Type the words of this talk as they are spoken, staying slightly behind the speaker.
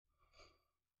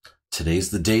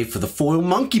Today's the day for the foil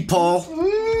monkey paw.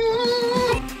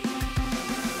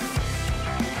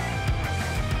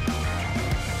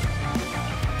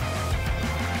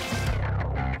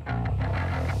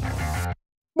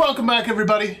 Welcome back,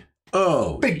 everybody.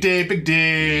 Oh. Big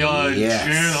day on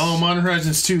yes. Modern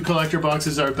Horizons 2 collector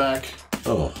boxes are back.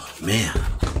 Oh, man.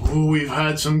 Ooh, we've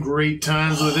had some great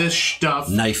times with this stuff.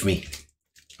 Knife me.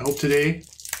 I hope today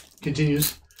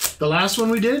continues. The last one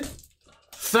we did,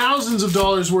 thousands of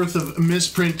dollars worth of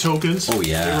misprint tokens. Oh,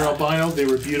 yeah. They were albino. They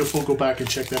were beautiful. Go back and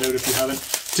check that out if you haven't.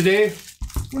 Today,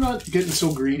 we're not getting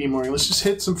so greedy anymore. Let's just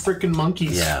hit some freaking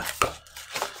monkeys. Yeah.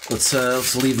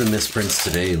 Let's leave the misprints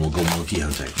today and we'll go monkey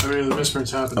hunting. I mean, the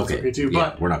misprints happen. Okay, too.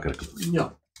 Yeah, But we're not going to complain.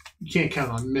 no, you can't count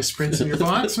on misprints in your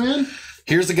box, man.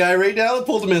 Here's the guy right now that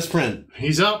pulled a misprint.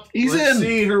 He's up. He's Let's in.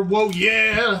 See her. Whoa,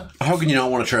 yeah. How can you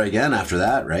not want to try again after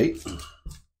that, right?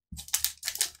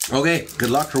 Okay, good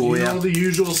luck, You Roya. know the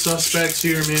usual suspects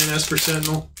here, man. Esper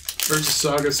Sentinel, Urza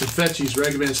Saga, Fetchies,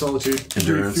 Ragavan Solitude,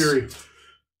 Endurance. Grief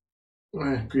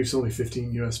Fury. Grief's only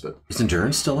 15 US, but... Is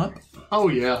Endurance still up? Oh,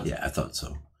 yeah. Yeah, I thought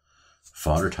so.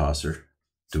 Fodder Tosser.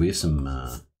 Do we have some...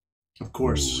 Of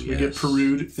course. Ooh, We get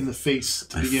Peru'd in the face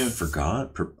to begin. I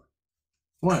forgot.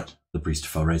 What? The Priest of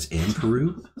Fell Rights and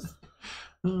Peru?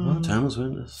 Well, time was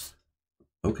witness.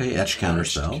 Okay, etch counter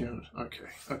spell.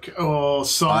 Okay. Oh,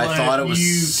 solid. I thought it was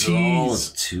tease.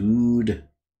 solitude.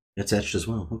 It's etched as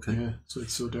well. Okay. Yeah, so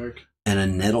it's so dark. And a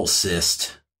nettle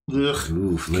cyst. Ugh.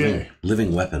 Oof, Okay.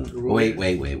 living weapon. Wait.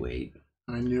 Wait.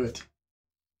 I knew it.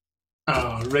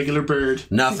 Oh, regular bird.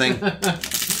 Nothing.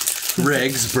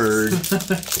 Reg's bird.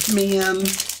 Man.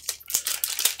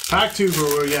 Pack 2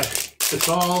 for, yeah. It's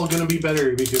all going to be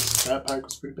better because that pack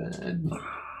was pretty bad.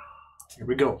 Here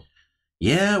we go.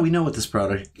 Yeah, we know what this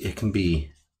product, it can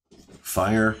be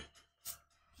fire.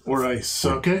 Or ice.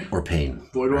 Okay. Or pain.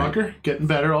 Voidwalker, right? getting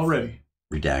better already.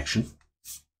 Redaction.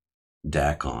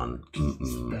 Dacon.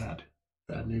 Bad.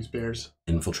 Bad news bears.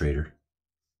 Infiltrator.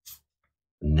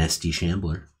 Nesty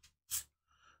Shambler.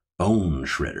 Bone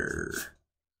Shredder.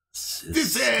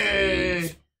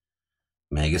 Sissy!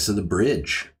 Magus of the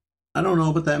Bridge. I don't know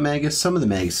about that Magus. Some of the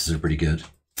Maguses are pretty good.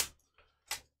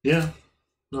 Yeah.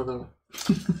 No, no.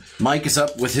 Mike is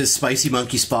up with his spicy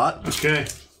monkey spot. Okay.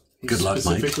 Good luck,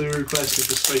 Mike. Specifically requested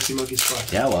the spicy monkey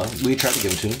spot. Yeah, well, we tried to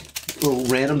give it to him. Well,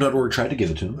 random.org tried to give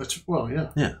it to him. Well,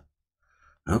 yeah. Yeah.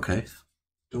 Okay.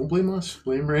 Don't blame us.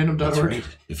 Blame random.org. That's right.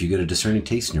 If you get a discerning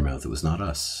taste in your mouth, it was not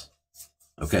us.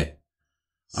 Okay.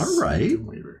 All right.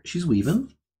 She's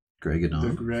weaving. Gregadon.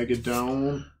 The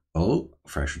Gregadon. Oh,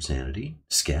 Fractured Sanity.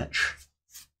 Sketch.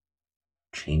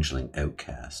 Changeling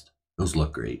Outcast. Those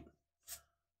look great.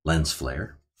 Lens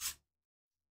Flare.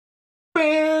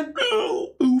 Bad.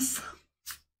 Oh, oof.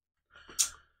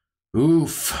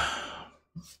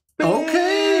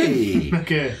 Okay.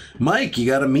 Okay. Mike, you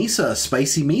got a Misa, a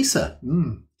spicy Misa.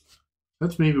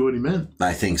 That's maybe what he meant.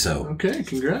 I think so. Okay,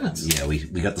 congrats. Yeah, we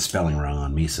got the spelling wrong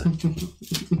on Misa.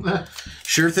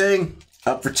 Sure thing.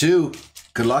 Up for 2.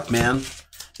 Good luck, man.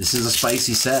 This is a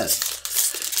spicy set.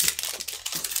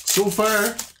 So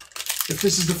far, if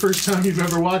this is the first time you've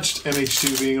ever watched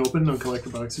MH2 being opened on collector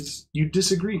boxes, you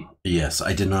disagree. Yes,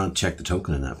 I did not check the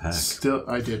token in that pack. Still,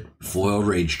 I did. Foil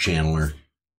Rage Channeler.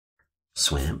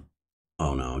 Swam.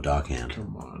 Oh no, Dockhand.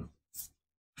 Come on.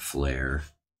 Flare.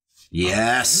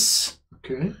 Yes.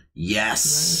 Okay. Yes.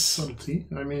 Subtlety.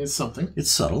 I mean, it's something. It's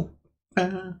subtle.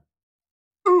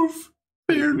 Oof.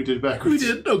 We did it backwards. We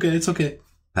did. Okay, it's okay.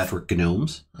 Patchwork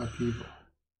Gnomes. Are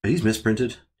these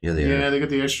misprinted? Yeah, they are. Yeah, they got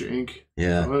the extra ink.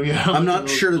 Yeah. Oh, yeah. I'm not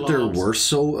sure that they're worth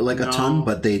so like a ton,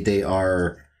 but they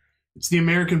are. It's the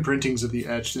American printings of the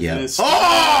etched. Yeah.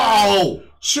 Oh!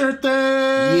 Sure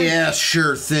thing! Yeah,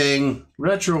 sure thing.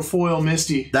 Retro foil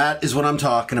Misty. That is what I'm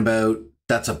talking about.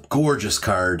 That's a gorgeous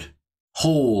card.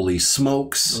 Holy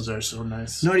smokes. Those are so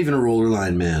nice. Not even a roller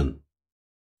line, man.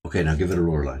 Okay, now give it a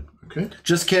roller line. Okay.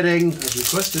 Just kidding. As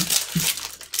requested.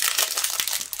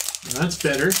 That's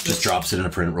better. Just drops it in a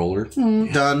print roller.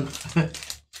 Done.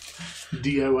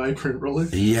 DIY print roller.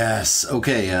 Yes.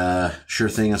 Okay, sure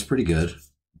thing. That's pretty good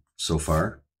so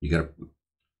far. You got to...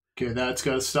 Okay, that's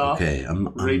got to stop. Okay,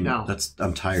 right now.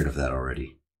 I'm tired of that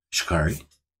already. Shikari,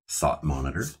 Thought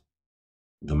Monitor,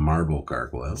 the Marble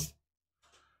Gargoyle,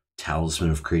 Talisman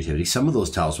of Creativity. Some of those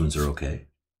talismans are okay.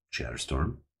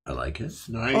 Shatterstorm, I like it.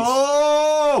 Nice.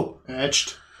 Oh!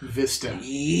 Etched Vista.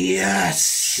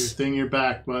 Yes! Sure thing, you're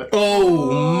back, but...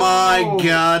 Oh my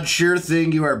god, sure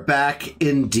thing, you are back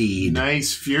indeed.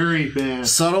 Nice Fury, man.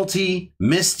 Subtlety,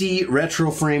 Misty, Retro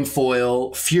Frame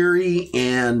Foil, Fury,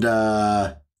 and...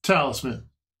 Talisman.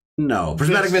 No,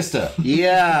 Prismatic Vista.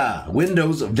 Yeah,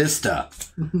 Windows Vista.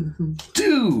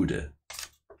 Dude.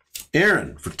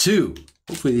 Aaron for 2.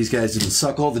 Hopefully these guys didn't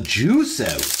suck all the juice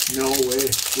out. No way.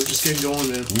 We're just getting going,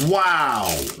 man. Wow.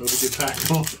 That was a good pack.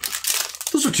 Oh.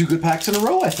 Those were 2 good packs in a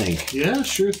row, I think. Yeah,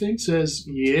 sure thing says,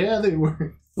 yeah, they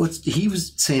were. Well, he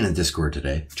was saying in Discord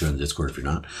today, join the Discord if you're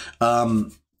not,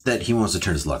 that he wants to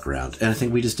turn his luck around. And I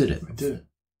think we just did it. I did it.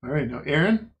 All right, now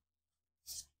Aaron.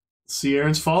 See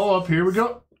Aaron's follow-up. Here we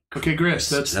go. Okay, Gris,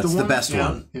 that's the one. The best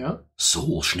one. Yeah.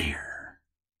 Soul Snare.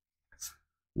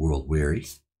 World Weary.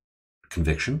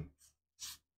 Conviction.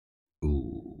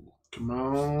 Ooh. Come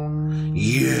on.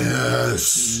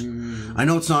 Yes. I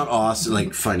know it's not awesome,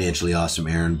 like financially awesome,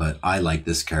 Aaron, but I like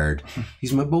this card.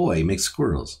 He's my boy. He makes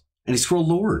squirrels. And he's Squirrel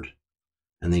Lord.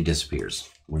 And then he disappears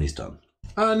when he's done.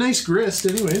 Nice grist,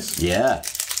 anyways. Yeah.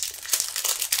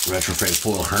 Retro Frame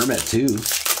Foil Hermit, too.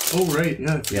 Oh, right.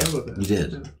 Yeah, I forgot about that. You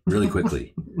did. Yeah. Really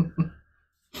quickly.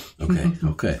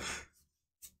 Okay.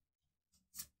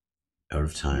 Out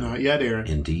of time. Not yet, Aaron.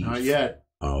 Indeed. Not yet.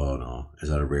 Oh, no. Is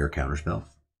that a rare counterspell?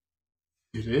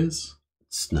 It is.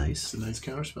 It's nice. It's a nice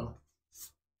counterspell.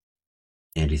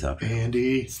 Andy Thopter.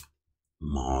 Andy.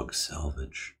 Mog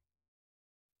Salvage.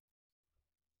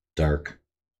 Dark.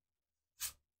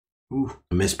 Ooh.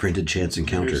 A misprinted chance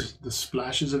encounter. There's the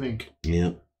splashes of ink.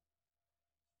 Yeah.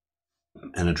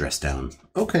 And a dress down.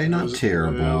 Okay, not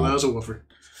terrible. That was a woofer.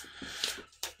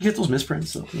 You get those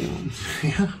misprints, though. You know.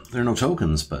 Yeah. There are no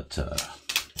tokens, but...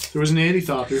 there was an Andy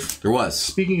Thopter. There was.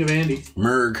 Speaking of Andy.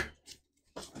 Merg.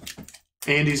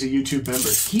 Andy's a YouTube member.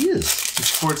 He is. He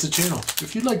supports the channel.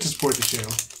 If you'd like to support the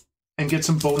channel and get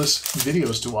some bonus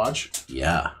videos to watch.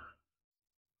 Yeah.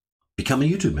 Become a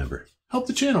YouTube member. Help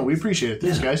the channel. We appreciate it.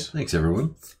 Thanks, guys. Thanks,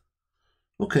 everyone.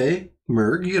 Okay.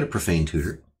 Merg, you got a Profane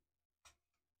Tutor.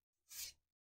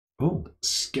 Oh.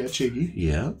 Sketch Iggy.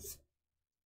 Yeah.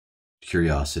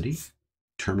 Curiosity.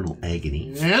 Terminal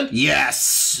Agony. And?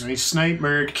 Yes! Nice snipe,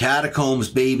 Merg. Catacombs,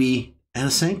 baby. And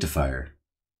a Sanctifier.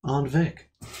 On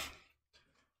Vic.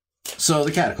 So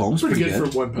the Catacombs, pretty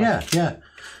good. For one pack. Yeah.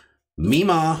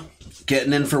 Mima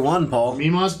getting in for 1, Paul.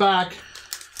 Mima's back.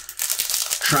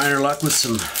 Trying her luck with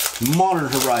some Modern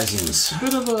Horizons.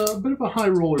 Bit of a high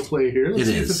roller play here. Let's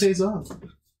see if it pays off.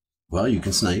 Well, you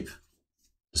can snipe.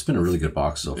 It's been a really good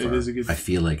box so far. It is a good. I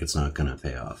feel like it's not going to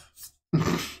pay off.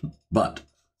 But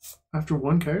after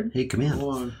 1 card? Hey, come in.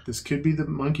 Hold on. This could be the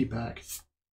monkey pack.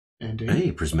 Ending.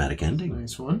 Hey, Prismatic Ending.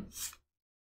 Nice one.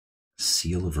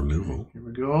 Seal of Removal. Here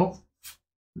we go.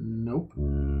 Nope.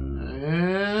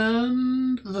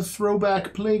 And the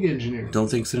throwback Plague Engineer. Don't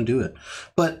think it's going to do it.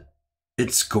 But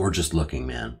it's gorgeous looking,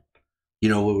 man. You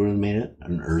know what would have made it?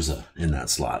 An Urza in that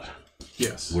slot.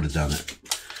 Yes. Would have done it.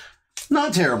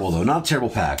 Not terrible, though. Not a terrible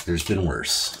pack. There's been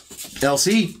worse.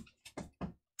 LC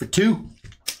for 2.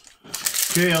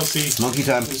 Okay, LC. Monkey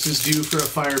time. This is due for a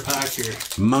fire pack here.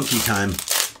 Monkey time.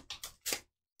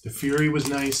 The Fury was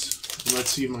nice. Let's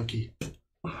see, Monkey.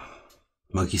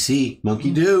 Monkey see.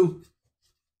 Monkey do.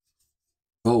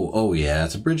 Oh yeah.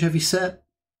 It's a bridge heavy set.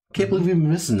 Can't believe we've been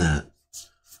missing that.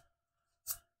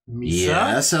 Misa?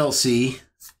 Yes, LC.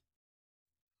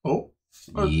 Oh.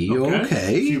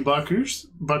 Okay. A few buckaroos.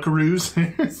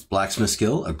 Blacksmith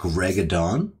skill, a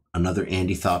Gregadon, another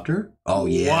Andy Thopter. Oh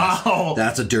yeah. Wow.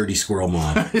 That's a dirty squirrel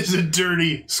mob. That is a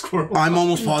dirty squirrel I'm mob.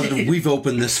 almost positive we've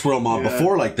opened this squirrel mob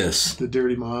before like this. The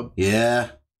dirty mob.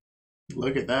 Yeah.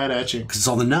 Look at that etching. Because it's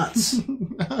all the nuts.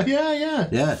 Yeah.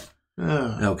 Yeah.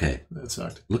 Oh, okay. that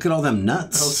sucked. Look at all them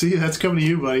nuts. LC, that's coming to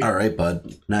you, buddy. All right,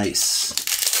 bud.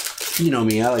 Nice. You know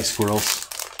me, I like squirrels.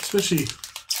 Especially,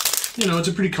 it's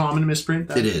a pretty common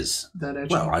misprint. It is. That etching.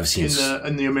 Well, I've seen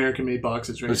in the American-made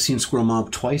boxes, right? I've seen Squirrel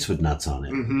Mob twice with nuts on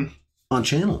it. Mm-hmm. On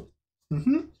channel.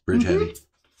 Mm-hmm. Bridge heavy.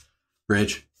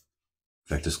 Bridge.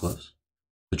 Vectus Gloves.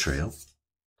 Betrayal.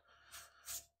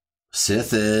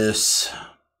 Sithis.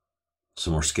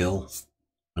 Some more skill.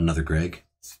 Another Greg.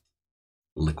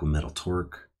 Liquid Metal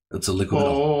Torque. It's a liquid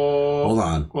metal. Hold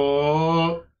on.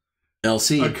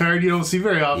 LC. A card you don't see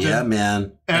very often. Yeah,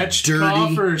 man. Etched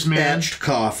coffers, man. Etched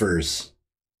coffers.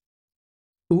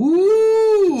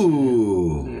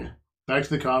 Ooh. Back to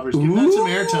the coffers. Give that some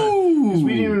airtime. Because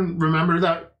we didn't even remember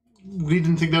that. We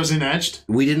didn't think that was in etched.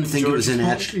 We didn't think it was in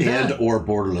etched and or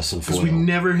borderless and foil. Because we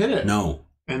never hit it. No.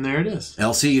 And there it is.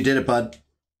 LC, you did it, bud.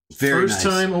 Very First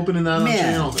time opening that on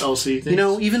channel, LC.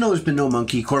 Thanks. Even though there's been no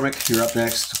monkey, Cormac, you're up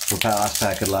next for last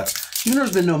pack of luck. Even though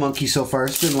there's been no monkey so far,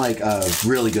 it's been like a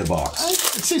really good box.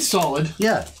 I'd say solid.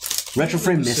 Yeah. Retro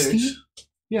Frame Misty?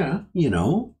 Yeah. Yeah.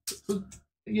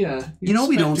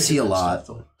 We don't see a lot.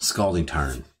 Scalding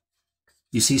Tarn.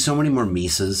 You see so many more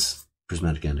Misas.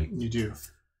 Prismatic Ending. You do.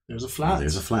 There's a flat.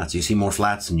 There's a flats. You see more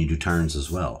flats than you do turns as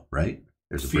well, right?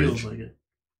 There's a bridge. Feels like it.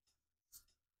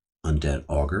 Undead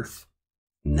Augur.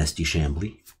 Nesty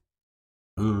Shambly.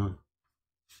 Oh,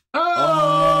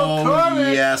 Oh,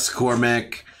 Cormac! yes,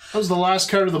 Cormac. That was the last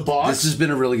card of the box. This has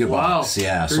been a really good box.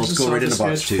 Yeah, so let's go right into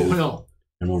box 2. Foil.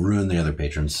 And we'll ruin the other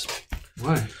patrons.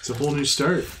 Why? It's a whole new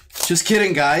start. Just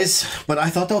kidding, guys. But I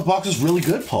thought that box was really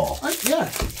good, Paul. Yeah.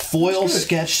 Foil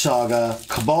Sketch Saga,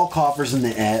 Cabal Coffers in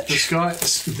the Etch.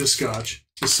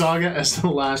 The Saga as the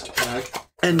last pack.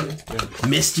 And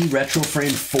Misty Retro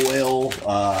Frame Foil,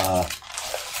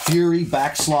 Fury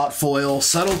Backslot Foil,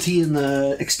 Subtlety in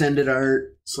the extended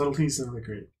art. Subtlety's not that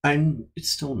great. It's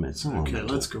still a mint. Okay,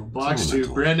 let's go. Box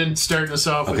 2. Brandon starting us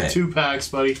off with 2 packs,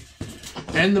 buddy.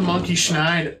 And the Monkey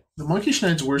Schneid. The Monkey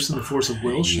Schneid's worse than the Force of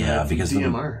Will Schneid. Yeah, because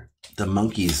DMR. The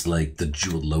monkey's like the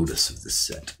jeweled lotus of this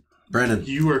set. Brandon.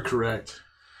 You are correct.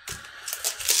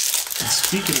 And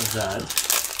speaking of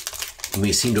that,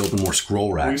 we seem to open more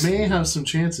scroll racks. We may have some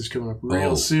chances coming up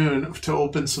real soon to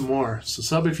open some more. So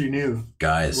sub if you're new.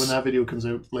 Guys. When that video comes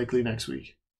out, likely next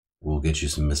week. We'll get you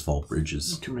some Misvault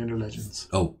Bridges. Commander Legends.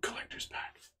 Oh. Collector's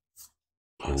Pack.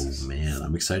 Oh, man.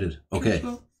 I'm excited. Okay.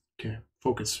 Okay.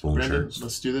 Focus. Bone Brandon, shirts.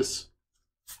 let's do this.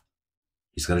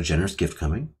 He's got a generous gift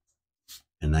coming.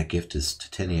 And that gift is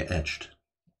Titania etched.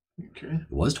 Okay.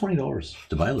 It was $20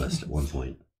 to buy a list at one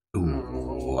point.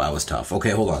 Ooh, that was tough.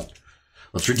 Okay, hold on.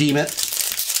 Let's redeem it.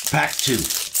 Pack 2.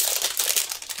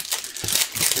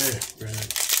 Okay, Brandon.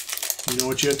 You know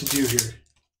what you have to do here.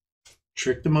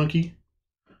 Trick the monkey.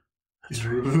 He's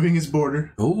removing his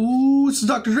border. Oh, it's the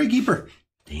Dr. Dre Keeper.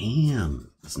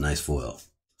 Damn. That's a nice foil.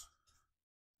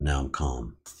 Now I'm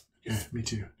calm. Yeah, me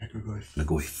too. Necroglyph.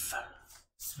 Nagoyf.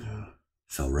 Yeah.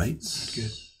 Fell rights. That's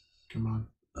good. Come on.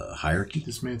 Hierarchy. Get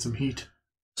this man some heat.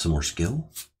 Some more skill.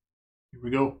 Here we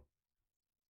go.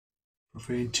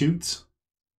 Profane Toots.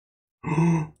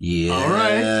 Yeah. All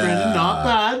right, Brandon. Not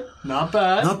bad. Not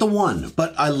bad. Not the one,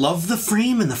 but I love the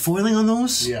frame and the foiling on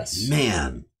those. Yes.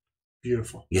 Man.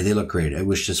 Beautiful. Yeah, they look great. I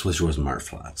wish this was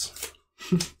Marflats.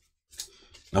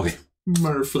 Okay.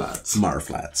 Marflats.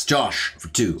 Marflats. Josh for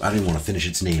 2. I didn't want to finish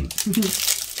its name.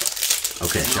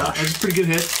 Okay, Josh. That's a pretty good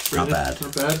hit. Brandon. Not bad.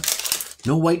 Not bad.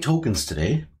 No white tokens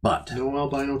today, but... No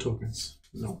albino tokens.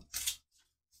 No.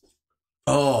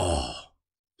 Oh.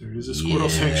 There is a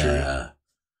Squirtle Sanctuary.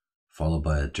 Followed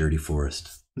by a Dirty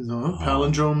Forest. No,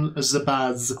 Palindrome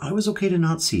Zabaz. I was okay to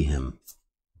not see him.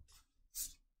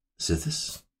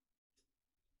 Sithis.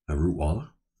 A Rootwalla.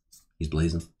 He's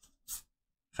blazing.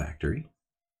 Factory.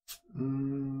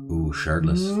 Ooh,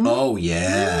 Shardless. Oh,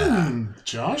 yeah.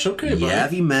 Josh, okay, buddy.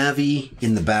 Yavi Mavi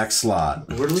in the back slot.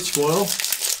 Wordless foil.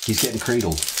 He's getting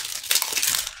cradled.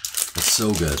 That's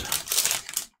so good.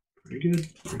 Pretty good.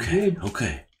 Pretty good.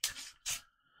 Okay.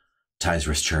 Ty's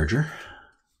Wrist Charger.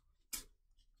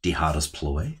 Dihada's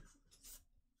Ploy.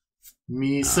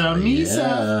 Misa.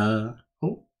 Yeah.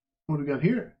 Oh, what do we got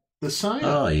here? The sign.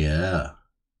 Oh, yeah.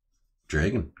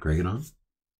 Greganon.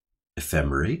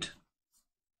 Ephemerate.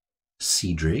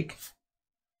 Sea Drake.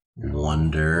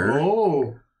 Wonder.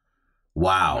 Oh.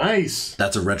 Wow. Nice.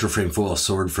 That's a retro frame foil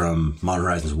sword from Modern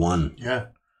Horizons 1. Yeah.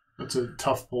 That's a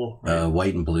tough pull. Right?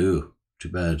 White and blue. Too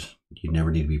bad. You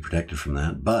never need to be protected from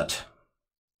that. But,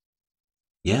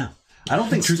 yeah. I don't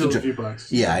think Truth and $5.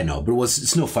 Yeah, I know. But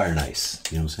it's no Fire and Ice.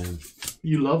 You know what I'm saying?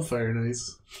 You love Fire and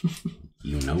Ice.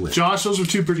 You know it. Josh, those were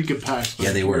 2 pretty good packs.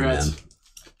 Yeah, they were, man.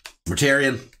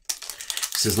 Mortarian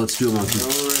says, let's do a monkey. All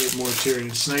right,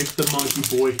 Mortarian. Snipe the monkey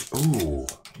boy. Ooh,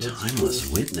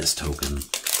 Timeless Witness token.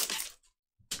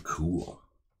 Cool.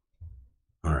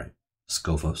 All right.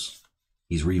 Scophos.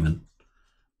 He's reaming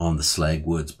on the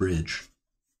Slagwoods Bridge.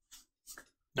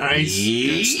 Nice.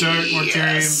 Good start,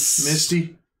 Mortarian.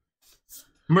 Misty.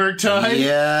 Murktide.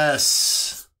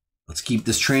 Yes. Let's keep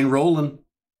this train rolling.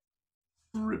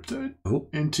 Riptide. Oh.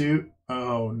 Into...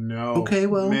 Oh, no. Okay,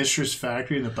 well... Mistress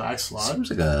Factory in the back slot. Seems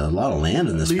like a lot of land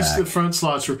in this pack. At least the front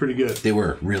slots were pretty good. They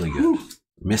were really good.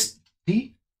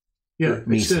 Misty? Yeah,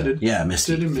 extended. Yeah,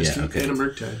 Misty. Extended Misty yeah, okay. and a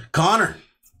Murktide. Connor,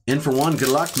 in for 1. Good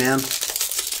luck, man.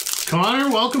 Connor,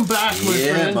 welcome back, my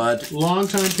friend. Yeah, bud.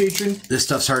 Long-time patron. This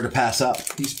stuff's hard to pass up.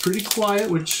 He's pretty quiet,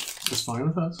 which is fine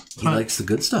with us. He likes the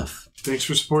good stuff. Thanks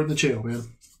for supporting the channel, man.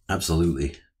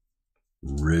 Absolutely.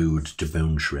 Road to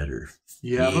Bone Shredder.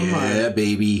 Yeah,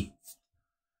 baby.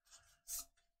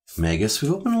 Magus.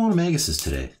 We've opened a lot of Maguses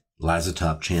today.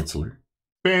 Lazatop Chancellor.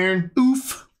 Bairn.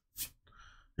 Oof.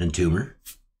 And Tumor.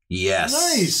 Yes.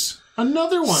 Nice.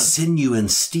 Another one. Sinew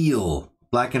and Steel.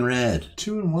 Black and red.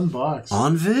 2 in 1 box.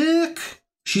 On Vic.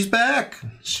 She's back.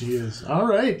 She is. All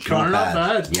right. Connor, not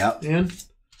bad. Yep. And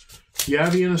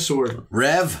Yavi and a sword.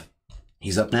 Rev.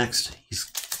 He's up next. He's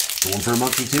going for a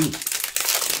monkey too.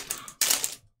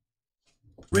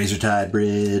 Razor Tide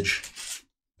Bridge.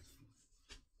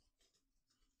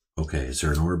 Okay, is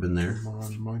there an orb in there? Come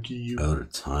on, monkey, you Out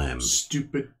of time.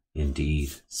 stupid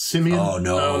Indeed. simian. Oh,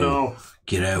 no. Oh, no.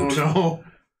 Get out. Oh,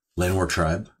 no. Lanwar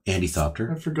Tribe. I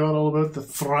Andythopter. forgot all about the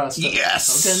thrust.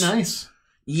 Yes! Okay, nice.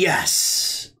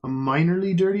 Yes! A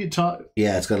minorly dirty top.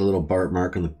 Yeah, it's got a little Bart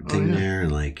mark on the thing there,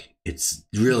 and like, it's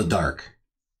really dark.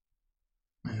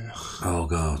 Ugh. Oh,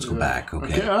 go. Let's go back.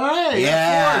 Okay. All right.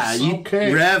 Yeah.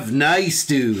 Okay. Rev, nice,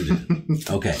 dude.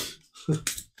 Okay.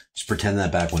 Just pretend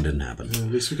that back one didn't happen.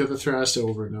 At least we got the thrust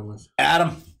over and done with.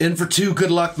 Adam, in for 2.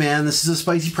 Good luck, man. This is a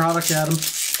spicy product, Adam.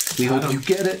 We hope you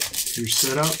get it. You're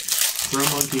set up for a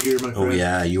monkey here, my friend. Oh,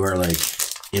 yeah. You are like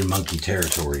in monkey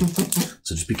territory.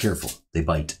 So just be careful. They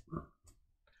bite.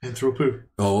 And throw poo.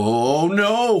 Oh,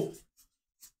 no.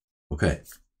 Okay.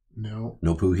 No.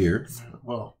 No poo here.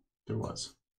 Well, there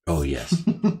was. Oh, yes.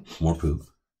 More poo.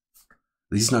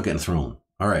 He's not getting thrown.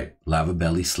 All right. Lava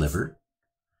Belly Sliver.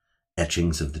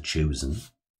 Etchings of the Chosen.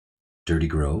 Dirty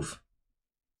Grove.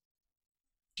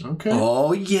 Okay.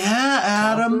 Oh, yeah,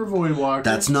 Adam. Copper Voidwalker.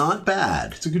 That's not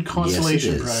bad. It's a good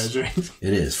consolation Yes, prize, right?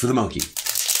 It is. For the monkey.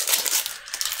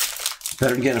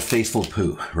 Better than getting a face full of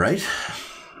poo, right?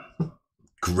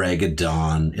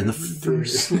 Ragavan in the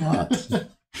first slot.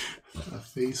 A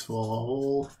face full of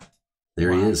whole.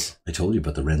 There he is. I told you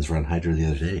about the Ren's Run Hydra the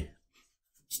other day.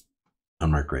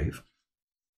 Unmarked Grave.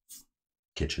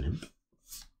 Kitchen Imp.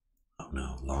 Oh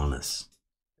no, Lannis.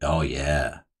 Oh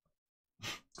yeah.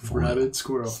 Rabid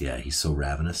squirrel. Yeah, he's so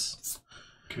ravenous.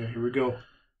 Okay, here we go.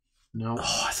 No.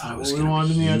 Oh, I thought it was we going to wanted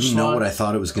be. in the edge You know slot. what I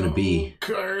thought it was going to be.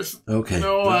 Curse. Okay.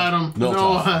 No, Adam. Little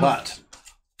No, tough, Adam. but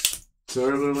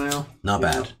Sorry, little mail. not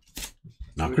Yeah. bad.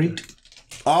 Not great.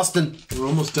 Austin. We're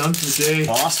almost done for the day.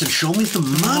 Austin, show me the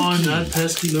monkey. Come on, that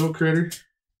pesky little critter.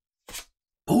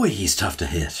 Boy, he's tough to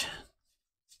hit.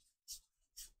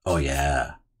 Oh,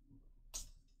 yeah.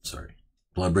 Sorry.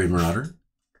 Bloodbraid Marauder.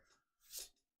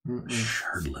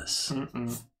 Shardless.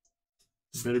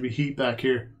 Better be heat back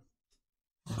here.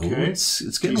 Oh, Okay.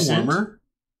 it's getting Decent. warmer.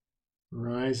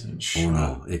 Rise and Oh, shine.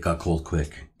 no. It got cold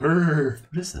quick. Brr.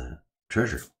 What is that?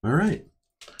 Treasure. All right.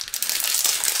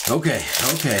 Okay.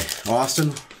 Okay.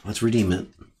 Austin, let's redeem it.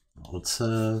 Let's,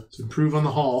 Let's improve on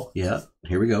the haul. yeah.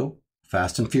 Here we go.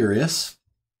 Fast and Furious.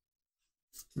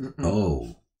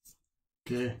 Oh.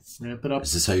 Okay, ramp it up.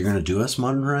 Is this how you're going to do us,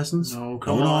 Modern Horizons? No, Oh,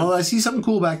 come on. no. I see something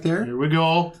cool back there. Here we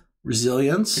go.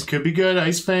 Resilience. It could be good.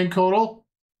 Ice Fang Codal.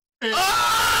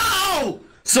 Oh!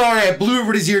 Sorry, I blew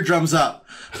everybody's eardrums up.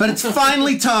 But it's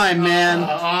finally time, man.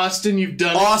 Austin, you've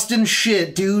done it. Austin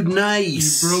shit, dude. You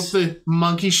Nice. broke the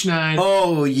monkey schneid.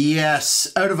 Oh,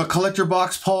 yes. Out of a collector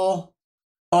box, Paul.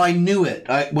 Oh, I knew it.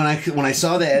 When I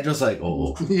saw the edge, I was like,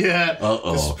 oh. Yeah.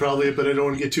 Uh-oh. This is probably it, but I don't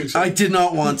want to get too I excited. did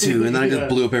not want to, and then I just Yeah.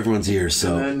 blew up everyone's ears.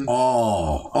 So, And then-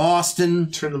 oh, Austin,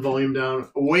 Turn the volume down.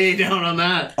 Way down on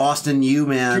that. Austin, you,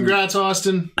 man, Congrats,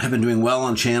 Austin. have been doing well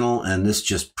on channel, and this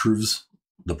just proves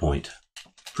the point.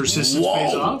 Persistence Whoa.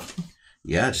 pays off.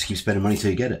 Yeah, just keep spending money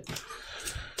till you get it.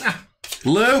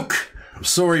 Luke, I'm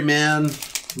sorry, man.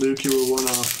 Luke, you were one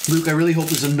off. Luke, I really hope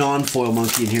there's a non-foil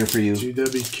monkey in here for you. Dude,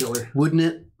 that'd be killer. Wouldn't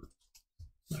it?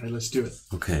 All right, let's do it.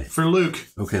 Okay. For Luke.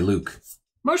 Okay, Luke.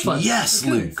 Marshmallow. Yes,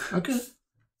 Okay. Luke. Okay.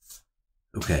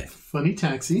 Okay. Funny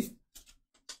taxi.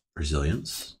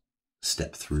 Resilience.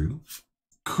 Step through.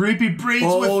 Creepy braids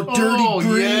Oh, with... dirty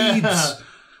braids.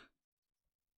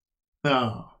 Yeah.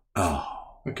 Oh. Oh.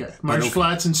 Okay. Marsh okay.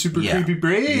 flats and super Yeah. creepy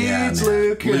braids, Yeah, man.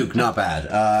 Luke. Luke, not bad.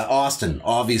 Austin,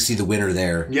 obviously the winner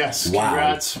there. Yes. Wow.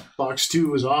 Congrats. Box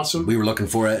 2 was awesome. We were looking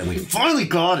for it, and we finally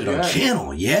got it on Yeah.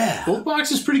 channel. Yeah. Both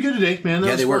boxes pretty good today, man. That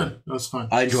Yeah, was they were. fun. That was fun.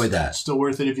 I enjoyed that. Still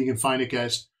worth it if you can find it,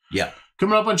 guys. Yeah.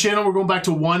 Coming up on channel, we're going back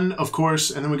to 1, of course,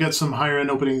 and then we got some higher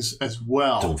end openings as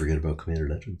well. Don't forget about Commander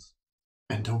Legends.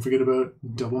 And don't forget about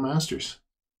Double Masters.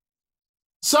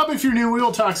 Sub if you're new. We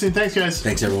will talk soon. Thanks, guys.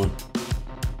 Thanks, everyone.